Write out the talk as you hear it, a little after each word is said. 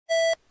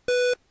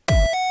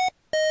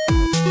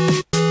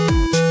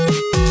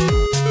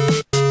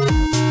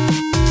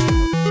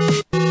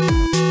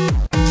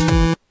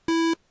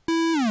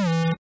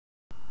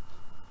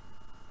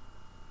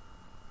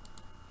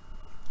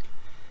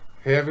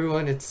Hey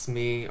everyone, it's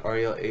me,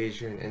 Ariel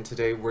Adrian, and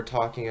today we're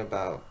talking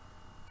about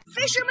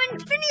Fisherman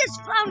Phineas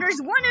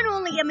Flounder's one and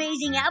only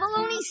amazing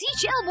Avallone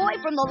seashell boy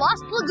from the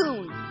Lost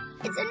Lagoon.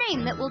 It's a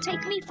name that will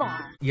take me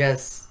far.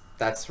 Yes,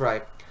 that's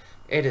right.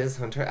 It is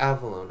Hunter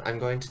Avallone. I'm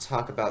going to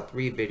talk about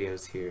 3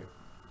 videos here.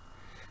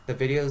 The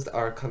videos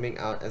are coming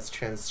out as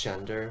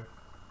transgender,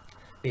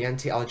 the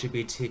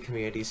anti-LGBT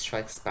community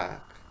strikes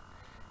back,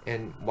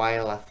 and why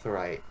I left the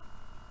right.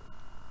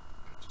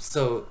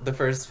 So the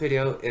first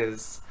video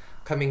is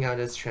coming out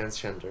as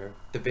transgender.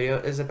 The video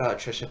is about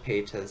Trisha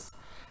Paytas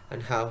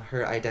and how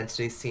her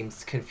identity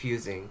seems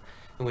confusing,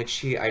 in which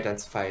she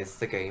identifies as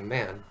the gay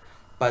man.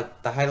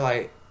 But the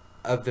highlight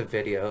of the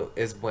video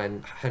is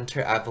when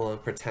Hunter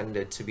Avallone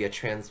pretended to be a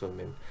trans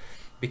woman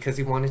because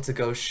he wanted to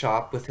go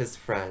shop with his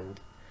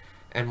friend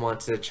and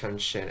wanted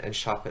attention and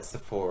shop at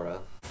Sephora.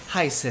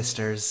 Hi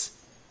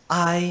sisters,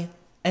 I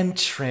am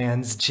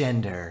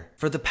transgender.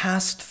 For the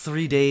past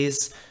 3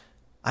 days,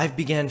 I've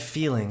began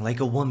feeling like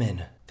a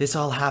woman. This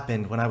all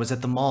happened when I was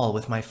at the mall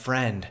with my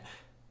friend,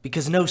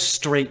 because no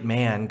straight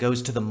man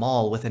goes to the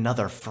mall with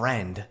another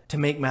friend. To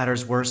make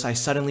matters worse, I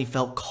suddenly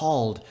felt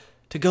called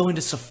to go into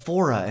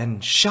Sephora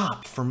and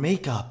shop for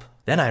makeup.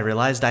 Then I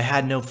realized I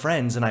had no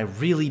friends and I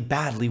really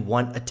badly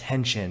want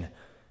attention.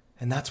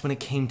 And that's when it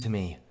came to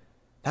me.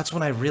 That's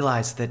when I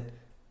realized that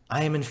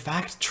I am in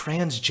fact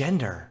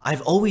transgender.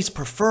 I've always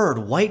preferred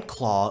White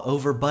Claw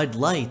over Bud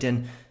Light,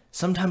 and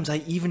sometimes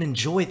I even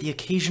enjoy the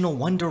occasional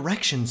One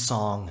Direction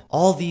song.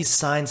 All these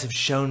signs have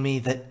shown me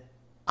that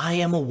I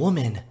am a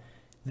woman.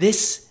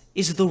 This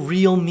is the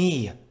real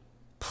me.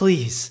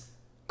 Please,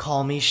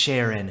 call me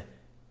Sharon.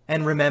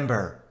 And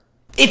remember,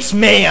 it's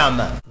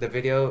ma'am! The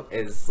video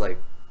is,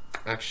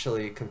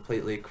 actually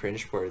completely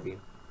cringeworthy.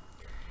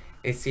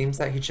 It seems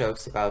that he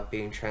jokes about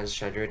being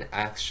transgender and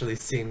actually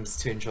seems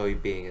to enjoy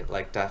being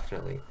it,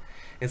 definitely.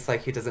 It's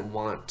like he doesn't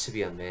want to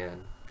be a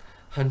man.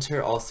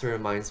 Hunter also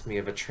reminds me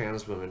of a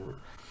trans woman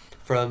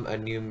from a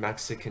New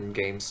Mexican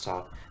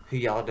GameStop who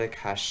yelled at a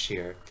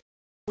cashier.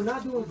 We're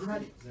not doing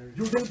credit.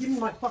 You're gonna give me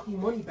my fucking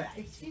money back.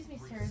 Excuse me,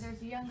 sir.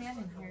 There's a young man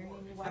in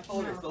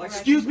here.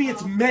 Excuse me,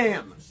 it's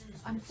ma'am.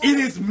 It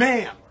is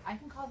ma'am. I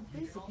can call the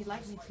police if you'd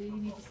like me to. You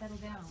need to settle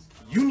down.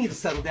 You need to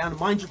settle down and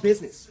mind your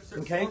business,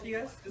 okay?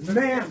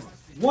 Ma'am,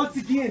 once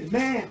again,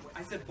 ma'am.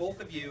 I said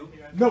both of you.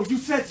 No, you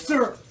said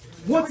sir.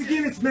 Once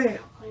again, it's ma'am.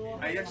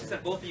 I actually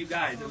said both of you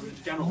guys. It was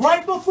a general.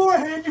 Right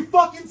beforehand, you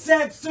fucking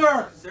said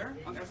sir. Sir?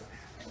 Okay.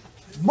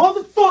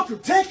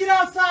 Motherfucker, take it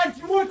outside. If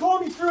you want to call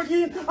me sir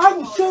again, I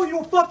will show you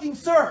a fucking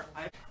sir.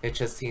 It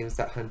just seems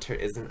that Hunter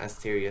isn't a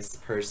serious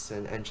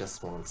person and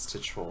just wants to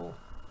troll.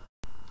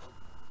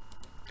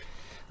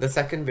 The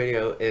second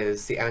video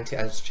is the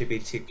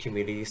anti-LGBT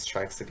community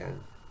strikes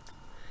again.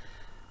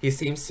 He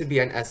seems to be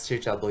an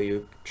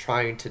SJW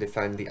trying to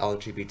defend the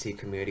LGBT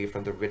community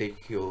from the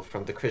ridicule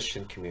from the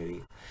Christian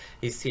community.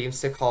 He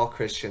seems to call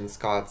Christians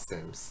God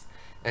simps,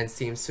 and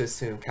seems to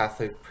assume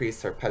Catholic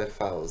priests are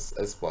pedophiles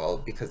as well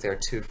because they are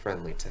too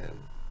friendly to him.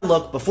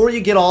 Look, before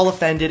you get all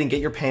offended and get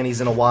your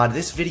panties in a wad,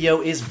 this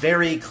video is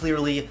very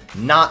clearly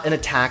not an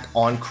attack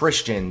on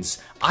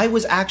Christians. I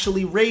was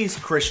actually raised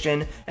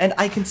Christian, and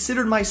I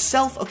considered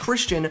myself a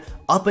Christian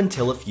up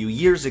until a few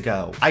years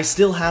ago. I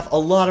still have a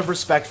lot of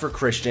respect for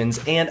Christians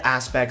and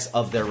aspects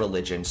of their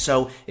religion,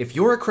 so if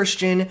you're a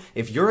Christian,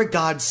 if you're a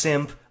God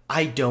simp,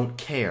 I don't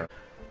care.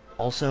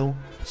 Also,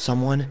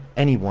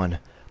 anyone,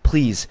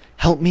 please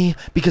help me,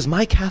 because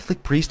my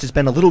Catholic priest has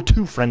been a little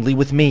too friendly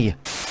with me.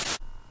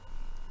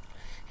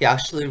 He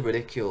actually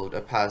ridiculed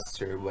a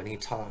pastor when he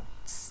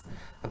talks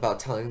about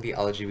telling the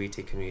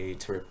LGBT community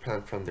to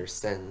repent from their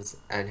sins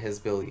and his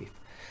belief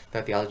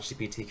that the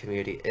LGBT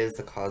community is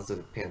the cause of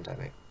the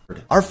pandemic.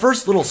 Our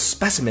first little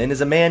specimen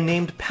is a man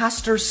named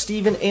Pastor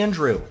Stephen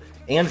Andrew.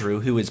 Andrew,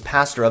 who is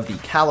pastor of the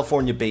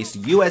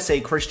California-based USA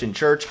Christian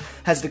Church,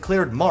 has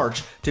declared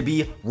March to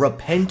be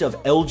Repent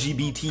of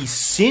LGBT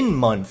Sin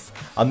Month,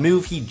 a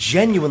move he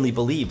genuinely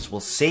believes will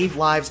save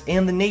lives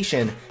and the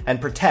nation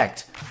and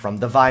protect from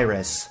the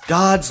virus.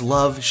 God's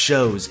love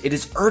shows it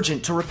is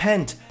urgent to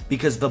repent,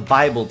 because the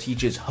Bible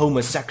teaches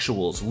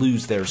homosexuals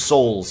lose their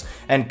souls,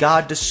 and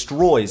God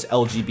destroys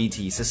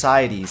LGBT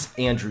societies,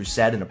 Andrew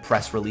said in a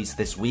press release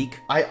this week.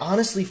 I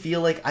honestly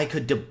feel like I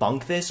could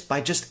debunk this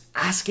by just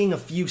asking a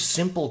few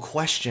simple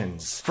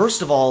questions.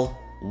 First of all,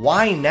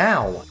 why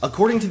now?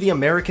 According to the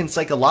American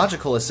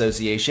Psychological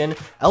Association,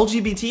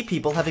 LGBT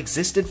people have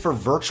existed for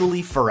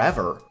virtually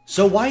forever.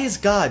 So why is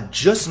God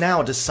just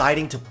now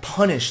deciding to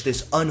punish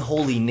this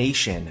unholy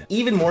nation?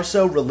 Even more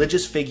so,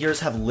 religious figures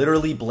have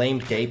literally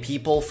blamed gay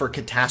people for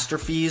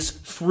catastrophes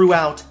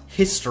throughout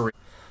history.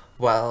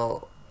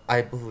 Well,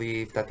 I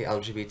believe that the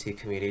LGBT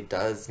community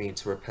does need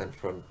to repent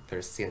from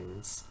their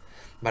sins,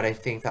 but I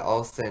think that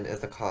all sin is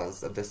the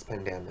cause of this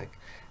pandemic,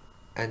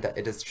 and that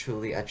it is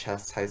truly a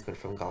chastisement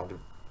from God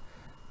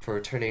for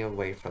turning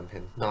away from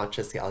him, not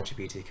just the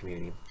LGBT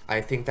community.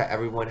 I think that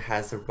everyone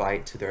has a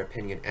right to their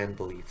opinion and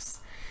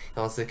beliefs.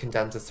 He also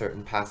condemns a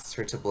certain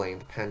pastor to blame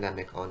the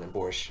pandemic on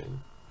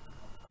abortion.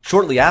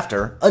 Shortly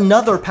after,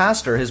 another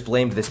pastor has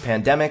blamed this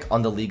pandemic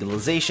on the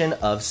legalization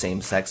of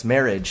same-sex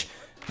marriage.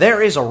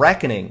 There is a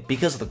reckoning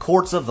because the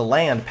courts of the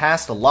land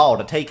passed a law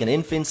to take an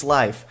infant's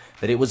life,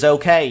 that it was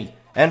okay,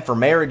 and for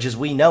marriage as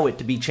we know it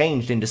to be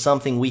changed into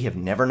something we have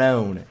never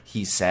known,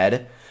 he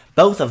said.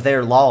 Both of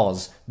their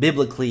laws,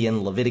 biblically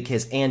in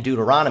Leviticus and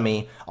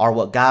Deuteronomy, are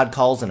what God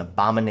calls an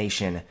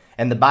abomination,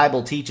 and the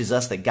Bible teaches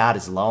us that God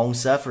is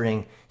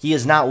long-suffering. He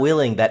is not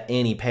willing that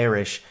any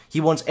perish.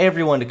 He wants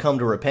everyone to come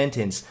to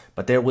repentance,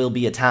 but there will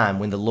be a time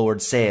when the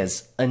Lord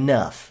says,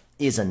 enough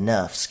is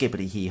enough,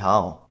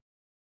 skippity-hee-haw.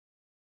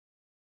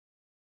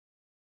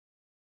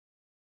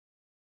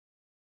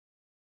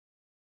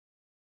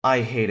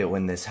 I hate it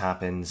when this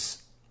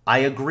happens. I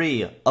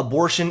agree,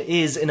 abortion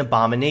is an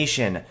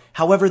abomination.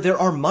 However, there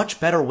are much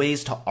better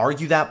ways to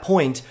argue that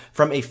point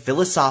from a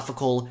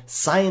philosophical,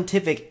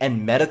 scientific,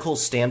 and medical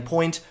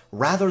standpoint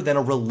rather than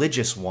a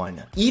religious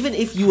one. Even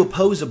if you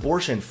oppose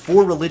abortion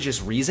for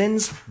religious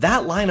reasons,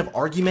 that line of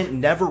argument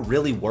never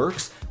really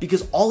works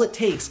because all it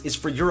takes is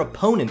for your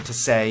opponent to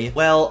say,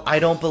 well, I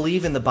don't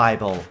believe in the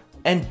Bible.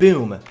 And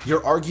boom,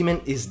 your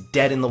argument is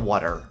dead in the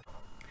water.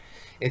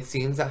 It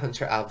seems that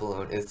Hunter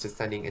Avallone is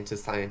descending into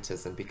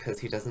scientism because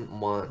he doesn't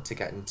want to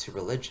get into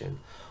religion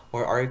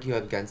or argue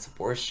against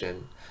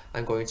abortion.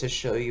 I'm going to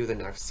show you the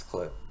next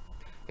clip,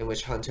 in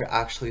which Hunter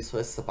actually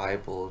twists the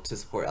Bible to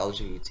support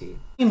LGBT.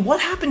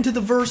 What happened to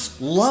the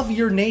verse, love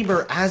your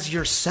neighbor as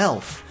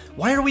yourself?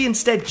 Why are we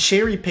instead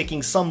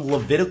cherry-picking some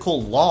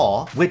Levitical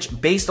law,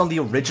 which, based on the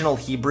original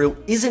Hebrew,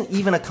 isn't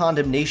even a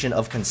condemnation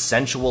of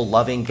consensual,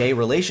 loving gay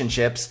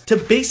relationships, to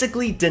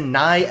basically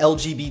deny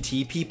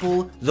LGBT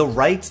people the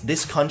rights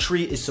this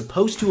country is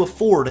supposed to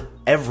afford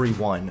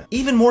everyone?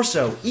 Even more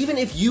so, even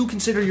if you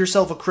consider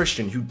yourself a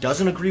Christian who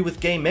doesn't agree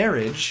with gay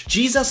marriage,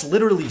 Jesus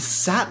literally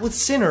sat with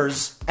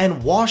sinners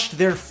and washed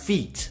their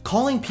feet.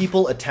 Calling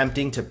people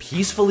attempting to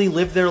peacefully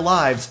live their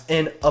lives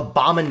an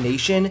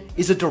abomination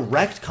is a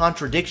direct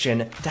contradiction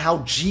to how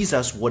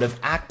Jesus would have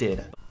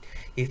acted.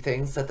 He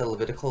thinks that the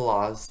Levitical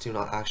laws do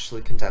not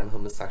actually condemn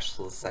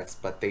homosexual sex,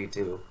 but they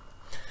do.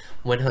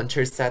 When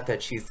Hunter said that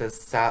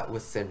Jesus sat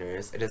with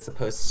sinners, it is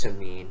supposed to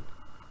mean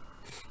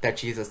that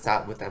Jesus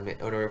sat with them in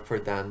order for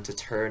them to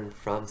turn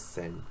from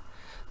sin,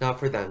 not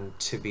for them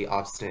to be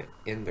obstinate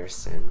in their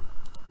sin.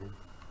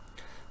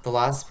 The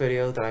last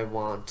video that I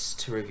want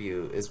to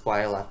review is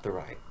why I left the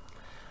right.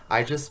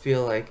 I just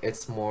feel like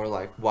it's more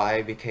like why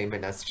I became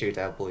an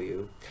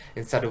SJW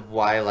instead of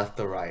why I left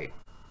the right.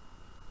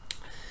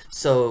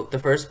 So the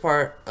first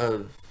part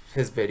of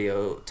his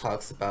video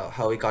talks about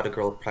how he got a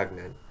girl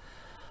pregnant,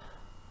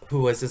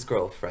 who was his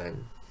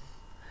girlfriend,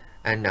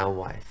 and now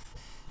wife.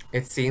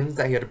 It seems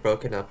that he had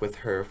broken up with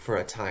her for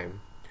a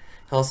time.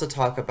 He also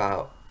talked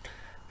about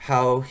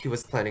how he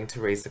was planning to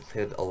raise the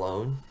kid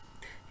alone.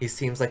 He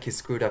seems like he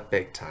screwed up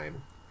big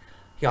time.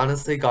 He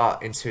honestly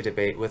got into a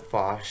debate with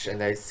Fosh,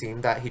 and it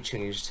seemed that he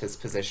changed his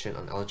position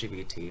on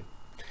LGBT.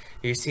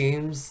 He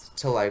seems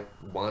to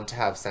want to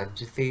have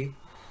sympathy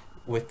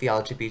with the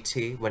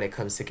LGBT when it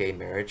comes to gay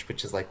marriage,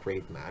 which is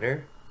grave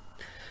matter.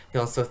 He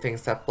also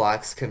thinks that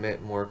blacks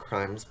commit more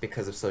crimes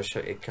because of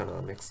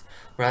socioeconomics,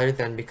 rather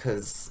than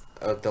because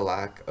of the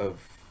lack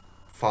of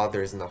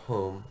fathers in the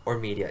home or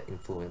media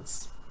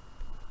influence.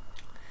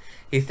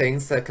 He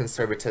thinks that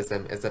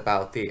conservatism is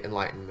about the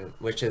Enlightenment,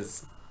 which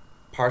is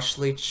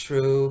partially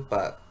true,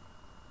 but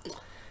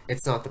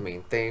it's not the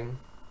main thing.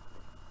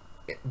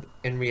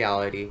 In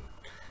reality,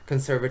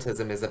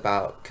 conservatism is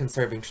about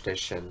conserving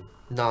tradition,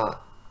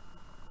 not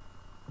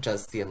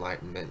just the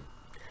Enlightenment.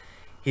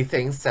 He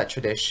thinks that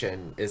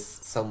tradition is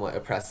somewhat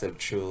oppressive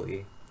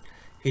truly.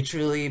 He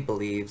truly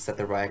believes that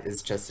the right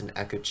is just an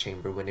echo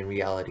chamber when in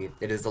reality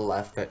it is the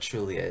left that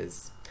truly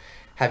is.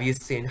 Have you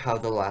seen how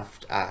the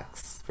left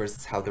acts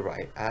versus how the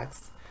right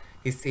acts?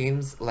 He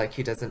seems like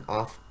he doesn't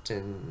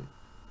often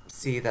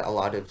see that a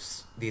lot of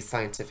these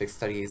scientific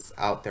studies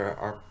out there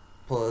are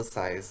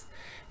politicized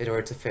in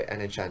order to fit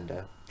an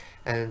agenda,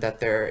 and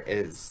that there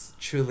is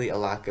truly a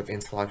lack of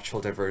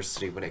intellectual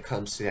diversity when it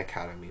comes to the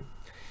academy.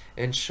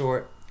 In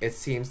short, it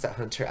seems that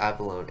Hunter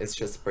Avallone is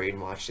just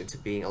brainwashed into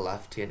being a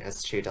lefty and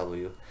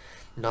SJW,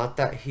 not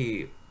that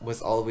he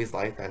was always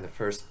like that in the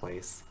first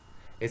place.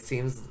 It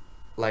seems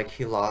like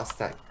he lost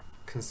that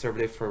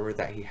conservative fervor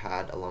that he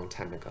had a long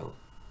time ago.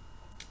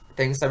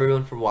 Thanks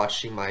everyone for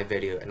watching my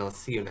video, and I'll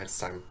see you next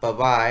time. Bye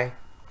bye!